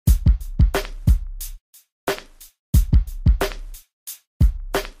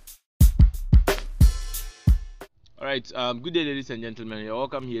Alright, good day ladies and gentlemen. You're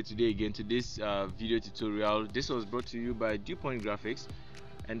welcome here today again to this video tutorial. This was brought to you by Dewpoint Graphics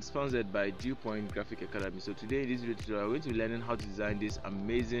and sponsored by Dewpoint Graphic Academy. So today in this video tutorial, we're going to be learning how to design this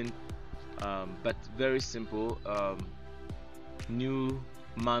amazing but very simple new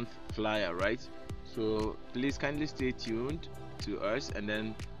month flyer, right? So please kindly stay tuned to us and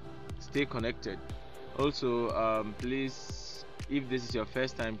then stay connected. Also, please, if this is your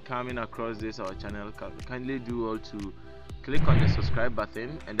first time coming across our channel, kindly do all to click on the subscribe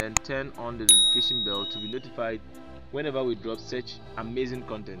button and then turn on the notification bell to be notified whenever we drop such amazing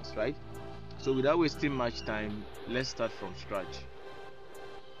contents, right? So without wasting much time, let's start from scratch.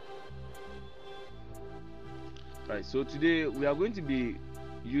 Right, so today we are going to be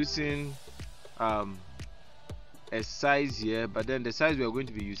using a size here, but then the size we are going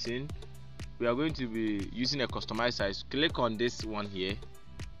to be using a customized size. Click on this one here,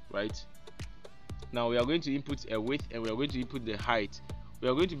 right? Now we are going to input a width and we are going to input the height. We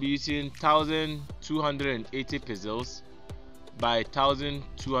are going to be using 1280 pixels by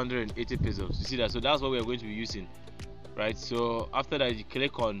 1280 pixels. You see that? So that's what we are going to be using, right? So after that, you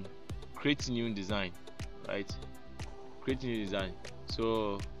click on create new design, right? Create new design.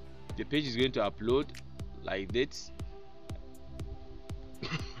 So the page is going to upload like this.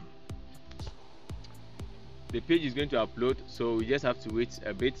 The page is going to upload, so we just have to wait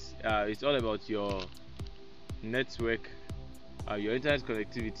a bit. It's all about your network, your internet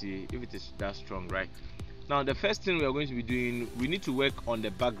connectivity, if it is that strong, right? Now the first thing we are going to be doing, we need to work on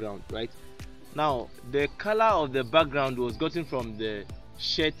the background, right? Now the color of the background was gotten from the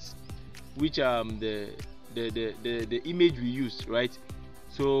shirt, which the image we used, right?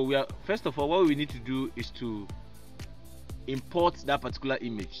 So we are, first of all, what we need to do is to import that particular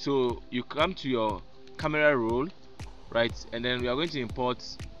image. So you come to your camera roll, right, and then we are going to import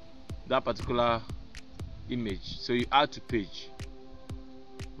that particular image. So you add to page,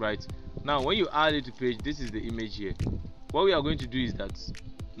 right? Now when you add it to page, this is the image here. What we are going to do is that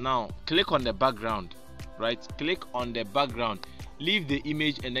now click on the background, right? Click on the background, leave the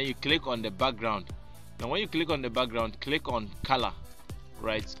image, and then you click on the background. Now when you click on the background, click on color,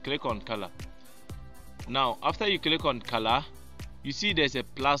 right? Click on color. Now after you click on color, you see there's a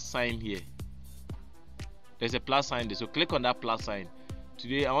plus sign here. There's a plus sign there, so click on that plus sign.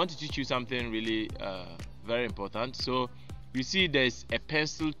 Today I want to teach you something really very important. So you see there's a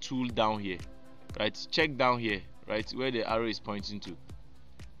pencil tool down here, right? Check down here, right, where the arrow is pointing to.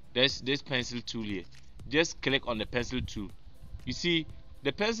 There's this pencil tool here. Just click on the pencil tool. You see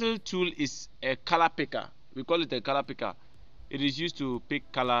the pencil tool is a color picker. We call it a color picker. It is used to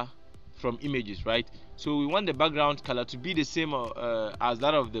pick color from images, right? So we want the background color to be the same as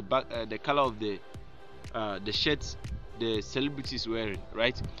that of the color of the shirts the celebrity is wearing,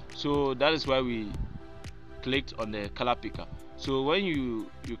 right? So that is why we clicked on the color picker. So when you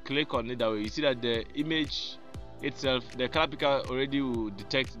click on it that way, you see that the image itself, the color picker already will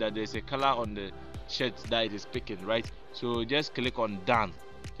detect that there's a color on the shirt that it is picking, right? So just click on done.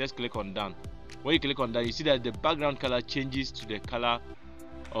 Just click on done. When you click on done, you see that the background color changes to the color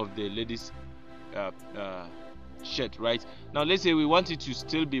of the lady's shirt, right? Now let's say we want it to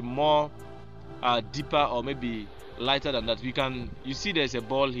still be more deeper or maybe lighter than that. We can, you see there's a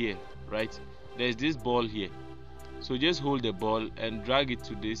ball here, right? There's this ball here. So just hold the ball and drag it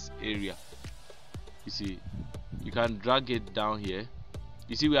to this area. You see, you can drag it down here.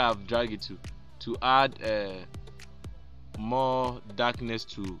 You see where I've dragged it to add more darkness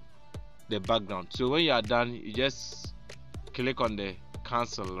to the background. So when you are done, you just click on the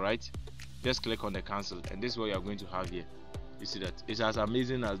cancel, right? Just click on the cancel, and this is what you are going to have here. You see that it's as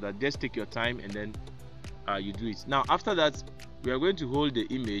amazing as that. Just take your time and then you do it. Now after that, we are going to hold the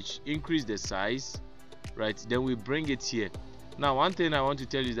image, increase the size, right? Then we bring it here. Now one thing I want to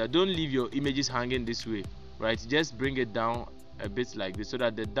tell you is that don't leave your images hanging this way, right? Just bring it down a bit like this, so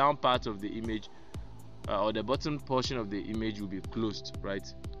that the down part of the image or the bottom portion of the image will be closed,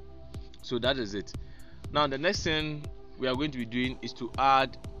 right? So that is it. Now the next thing we are going to be doing is to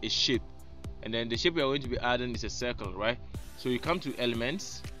add a shape, and then the shape we are going to be adding is a circle, right? So you come to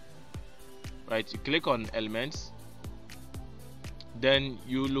elements, right? You click on elements, then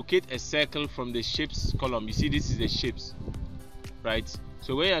you locate a circle from the shapes column. You see this is the shapes, right?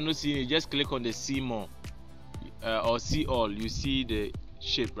 So when you are not seeing it, just click on the see more or see all. You see the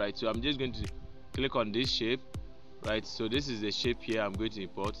shape, right? So I'm just going to click on this shape, right? So this is the shape here I'm going to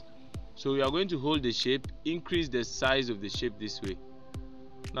import. So we are going to hold the shape, increase the size of the shape this way.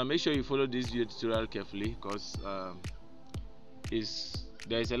 Now make sure you follow this video tutorial carefully, because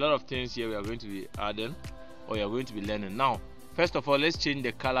there is a lot of things here we are going to be adding or you are going to be learning. Now first of all, let's change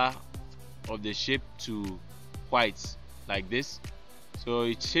the color of the shape to white like this. So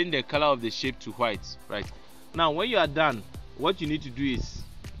you change the color of the shape to white, right? Now when you are done, what you need to do is,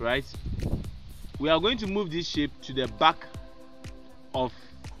 right, we are going to move this shape to the back of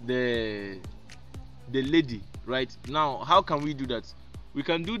the lady. Right now, how can we do that? We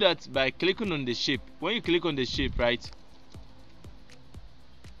can do that by clicking on the shape. When you click on the shape, right,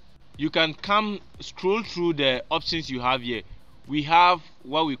 you can scroll through the options you have here. We have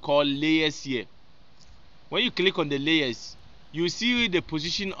what we call layers here. When you click on the layers, you see the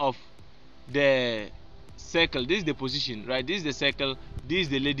position of the circle. This is the position, right? This is the circle, this is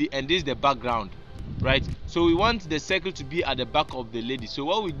the lady, and this is the background, right? So we want the circle to be at the back of the lady. So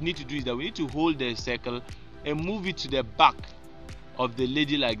what we need to do is that we need to hold the circle and move it to the back of the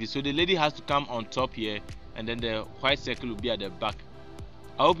lady like this. So the lady has to come on top here, and then the white circle will be at the back.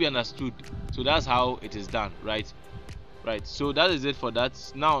 I hope you understood. So that's how it is done, right? So that is it for that.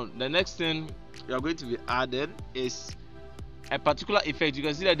 Now the next thing you are going to be added is a particular effect. You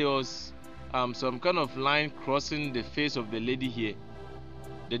can see that there was some kind of line crossing the face of the lady here,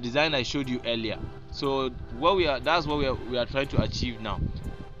 the design I showed you earlier. So that's what we are trying to achieve now.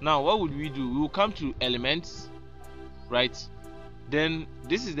 Now what would we do? We will come to elements, right? Then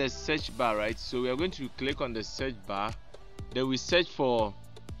this is the search bar, right? So we are going to click on the search bar. Then we search for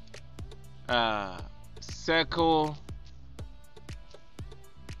circle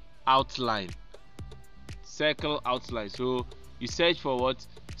outline. So you search for what?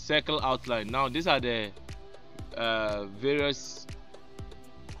 Circle outline. Now these are the various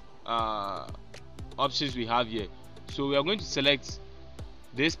options we have here. So we are going to select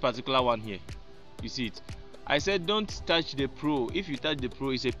this particular one here. You see it. I said don't touch the pro. If you touch the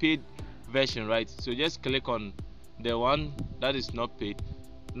pro, it's a paid version, right? So just click on the one that is not paid.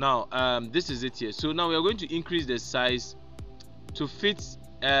 Now this is it here. So now we are going to increase the size to fit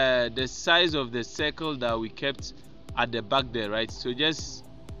the size of the circle that we kept at the back there, right? So just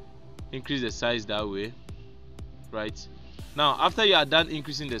increase the size that way, right? Now after you are done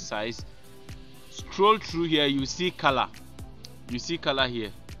increasing the size, scroll through here. You see color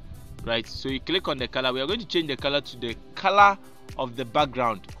here, right? So you click on the color. We are going to change the color to the color of the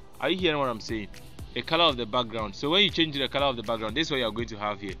background. Are you hearing what I'm saying? The color of the background. So when you change the color of the background, this is what you are going to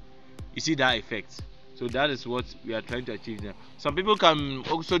have here. You see that effect? So that is what we are trying to achieve now. Some people can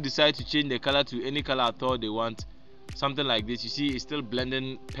also decide to change the color to any color at all they want, something like this. You see it's still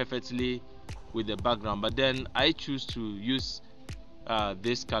blending perfectly with the background, but then I choose to use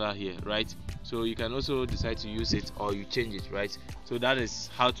this color here, right? So you can also decide to use it or you change it, right? So that is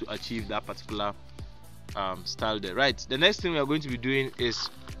how to achieve that particular style there, right? The next thing we are going to be doing is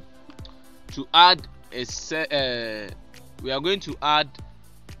to add we are going to add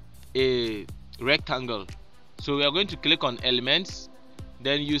a rectangle. So we are going to click on elements,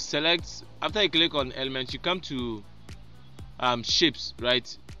 then you select. After you click on elements, you come to shapes,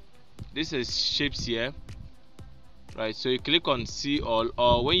 right? This is shapes here, right? So you click on see all,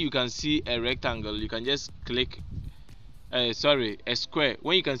 or when you can see a rectangle, you can just click a square.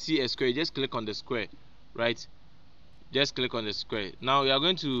 When you can see a square, you just click on the square, right? Just click on the square. Now we are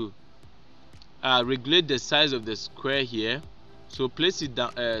going to regulate the size of the square here. So place it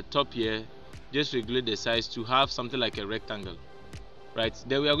down top here. Just regulate the size to have something like a rectangle, right?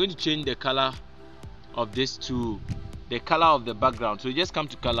 Then we are going to change the color of this to the color of the background. So you just come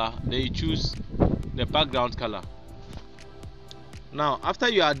to color, then you choose the background color. Now after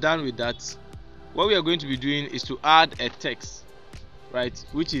you are done with that, what we are going to be doing is to add a text, right,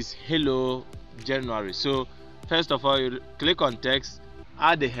 which is hello January. So first of all, you click on text,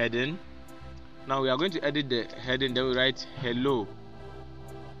 add the heading. Now we are going to edit the heading, then we write hello,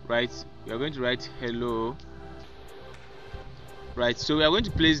 right? We are going to write hello, right? So we are going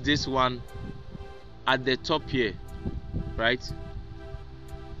to place this one at the top here, right?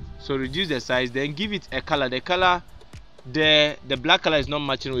 So reduce the size, then give it a color. The color, the black color is not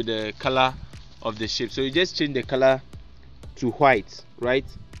matching with the color of the shape, so you just change the color to white, right?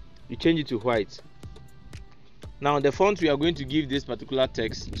 You change it to white. Now the font we are going to give this particular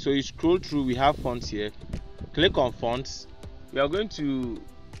text, so you scroll through, we have fonts here, click on fonts. We are going to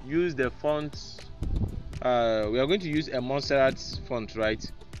use the font, we are going to use a Montserrat font,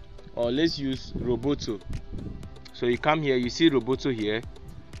 right? Or let's use Roboto. So you come here, you see Roboto here,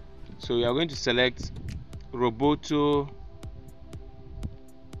 so we are going to select Roboto.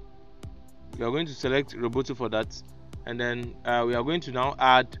 We are going to select Roboto for that, and then we are going to now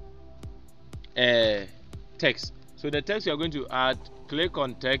add a text. So the text we are going to add, click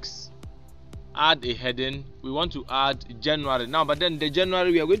on text, add a heading. We want to add January now, but then the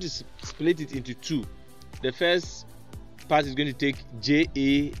January we are going to split it into two. The first part is going to take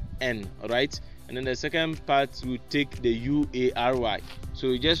JAN, all right, and then the second part will take the UARY. So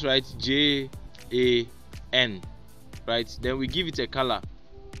you just write JAN, right? Then we give it a color,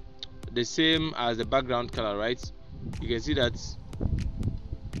 the same as the background color, right? You can see that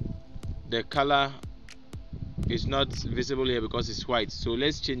the color is not visible here because it's white. So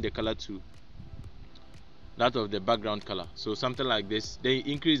let's change the color to that of the background color, so something like this. Then you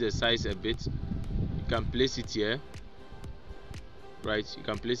increase the size a bit. You can place it here, right? You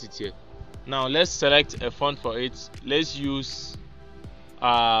can place it here. Now let's select a font for it. Let's use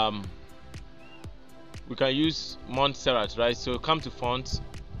we can use Montserrat, right? So come to font,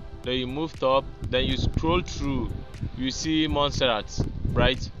 then you move top, then you scroll through, you see Montserrat,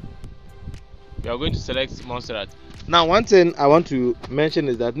 right? We are going to select Montserrat. Now one thing I want to mention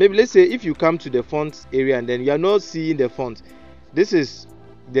is that maybe let's say if you come to the font area and then you are not seeing the font, this is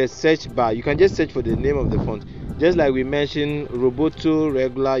the search bar. You can just search for the name of the font, just like we mentioned Roboto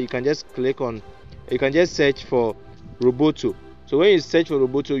regular. You can just click on, you can just search for Roboto. So when you search for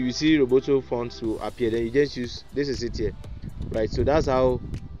Roboto, you see Roboto fonts will appear, then you just use, this is it here, right? So that's how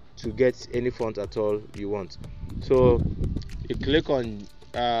to get any font at all you want. So you click on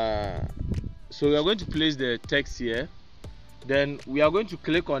so we are going to place the text here, then we are going to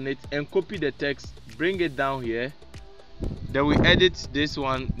click on it and copy the text, bring it down here, then we edit this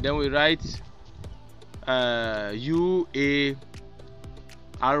one, then we write UARY,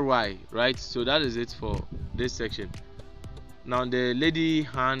 right? So that is it for this section. Now the lady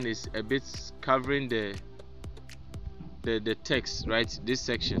hand is a bit covering the text, right? This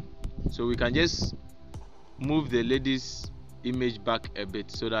section, so we can just move the lady's image back a bit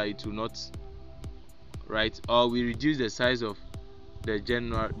so that it will not, right? Or we reduce the size of the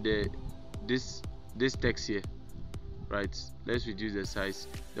general this text here, right? Let's reduce the size,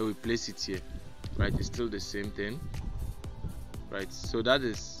 then we place it here, right? It's still the same thing, right? So that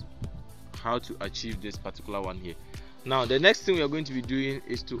is how to achieve this particular one here. Now the next thing we are going to be doing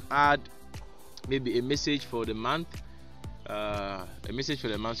is to add maybe a message for the month,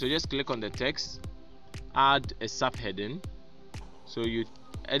 So just click on the text, add a subheading. So you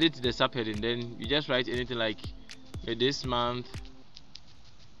edit the subheading, then you just write anything like this month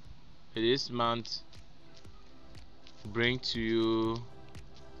bring to you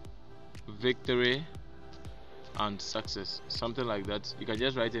victory and success, something like that. You can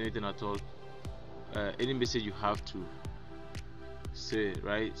just write anything at all, any message you have to say,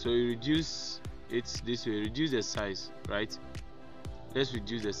 right? So you reduce it this way, reduce the size, right? Let's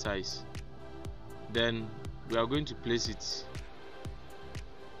reduce the size, then we are going to place it,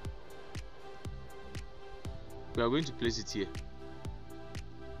 here.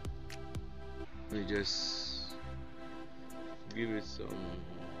 Let me just give it some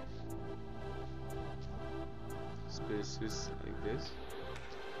spaces like this.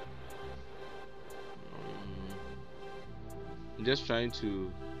 I'm just trying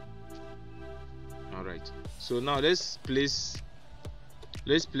to, all right. So now let's place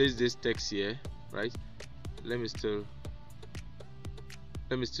this text here, right? Let me still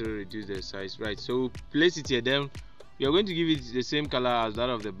reduce the size, right? So place it here, then we are going to give it the same color as that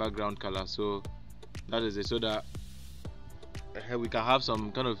of the background color. So that is it, so that we can have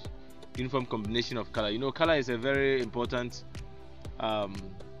some kind of uniform combination of color. You know, color is a very important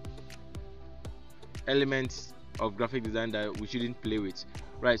element of graphic design that we shouldn't play with,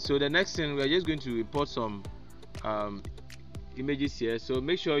 right? So the next thing, we are just going to import some images here. So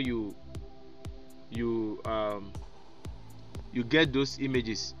make sure you get those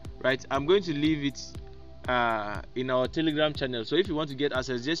images, right? I'm going to leave it in our Telegram channel, so if you want to get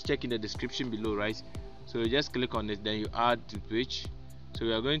access, just check in the description below, right? So you just click on it, then you add to page. So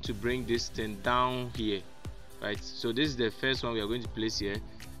we are going to bring this thing down here, right? So this is the first one we are going to place here,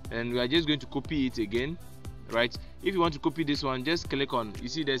 and we are just going to copy it again, right? If you want to copy this one, just click on, you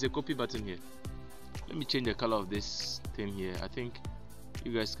see there's a copy button here. Let me change the color of this thing here. I think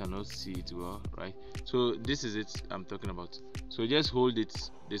you guys cannot see it well, right? So this is it I'm talking about. So just hold it,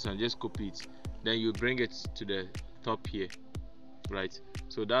 this one, just copy it, then you bring it to the top here, right?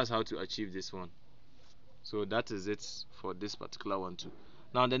 So that's how to achieve this one. So that is it for this particular one too.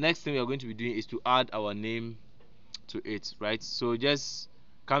 Now the next thing we are going to be doing is to add our name to it, right? So just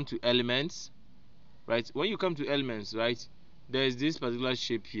come to elements, right? When you come to elements, right, there is this particular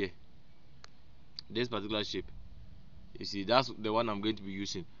shape here, this particular shape. You see, that's the one I'm going to be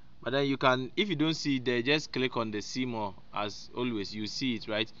using. But then you can, if you don't see it there, just click on the see more. As always, you see it,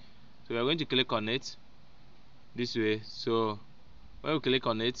 right? So we're going to click on it this way. So when we click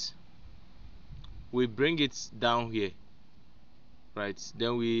on it, we bring it down here, right?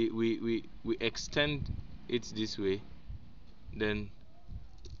 Then we extend it this way, then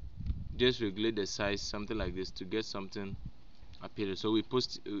just regulate the size, something like this, to get something appearing. So we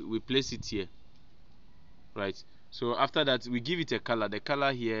place it here, right? So after that, we give it a color. The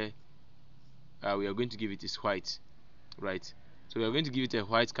color here we are going to give it is white, right? So we are going to give it a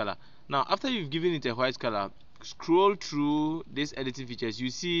white color. Now after you've given it a white color, scroll through these editing features. You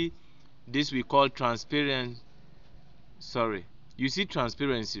see this we call transparent, sorry, you see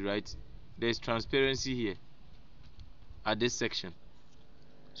transparency, right? There's transparency here at this section.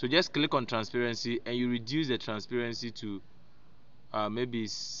 So just click on transparency and you reduce the transparency to maybe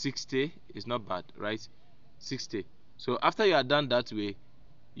 60. It's not bad, right? 60. So after you are done that way,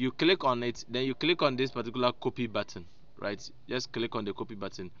 you click on it, then you click on this particular copy button, right? Just click on the copy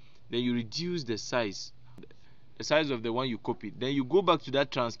button, then you reduce the size of the one you copied, then you go back to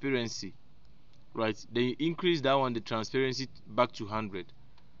that transparency, right? Then you increase that one, the transparency, back to 100.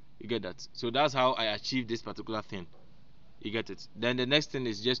 You get that? So that's how I achieve this particular thing. You get it? Then the next thing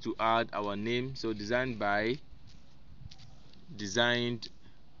is just to add our name. So designed by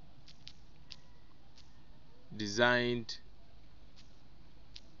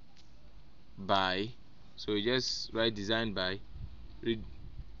so you just write designed by.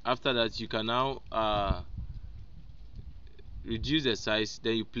 After that, you can now reduce the size,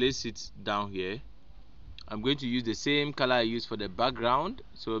 then you place it down here. I'm going to use the same color I used for the background,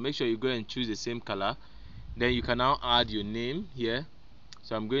 so make sure you go and choose the same color. Then you can now add your name here.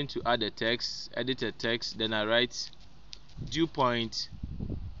 So I'm going to add a text, edit a text, then I write dew point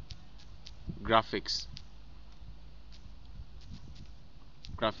graphics.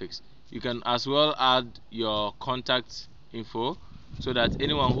 You can as well add your contact info so that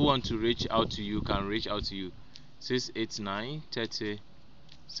anyone who wants to reach out to you can reach out to you. 689 30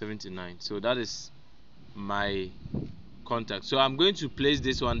 79. So that is my contact. So I'm going to place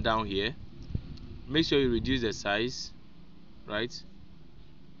this one down here. Make sure you reduce the size, right?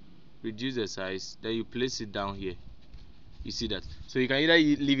 Reduce the size, then you place it down here. You see that? So you can either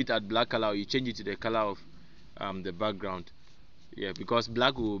leave it at black color or you change it to the color of the background. Yeah, because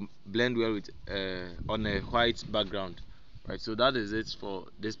black will blend well with on a white background, right? So that is it for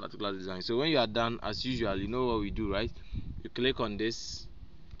this particular design. So when you are done, as usual, you know what we do, right? You click on this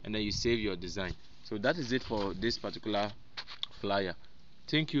and then you save your design. So that is it for this particular flyer.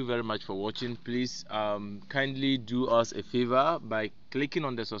 Thank you very much for watching. Please kindly do us a favor by clicking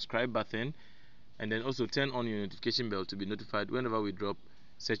on the subscribe button and then also turn on your notification bell to be notified whenever we drop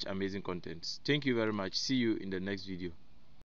such amazing content. Thank you very much. See you in the next video.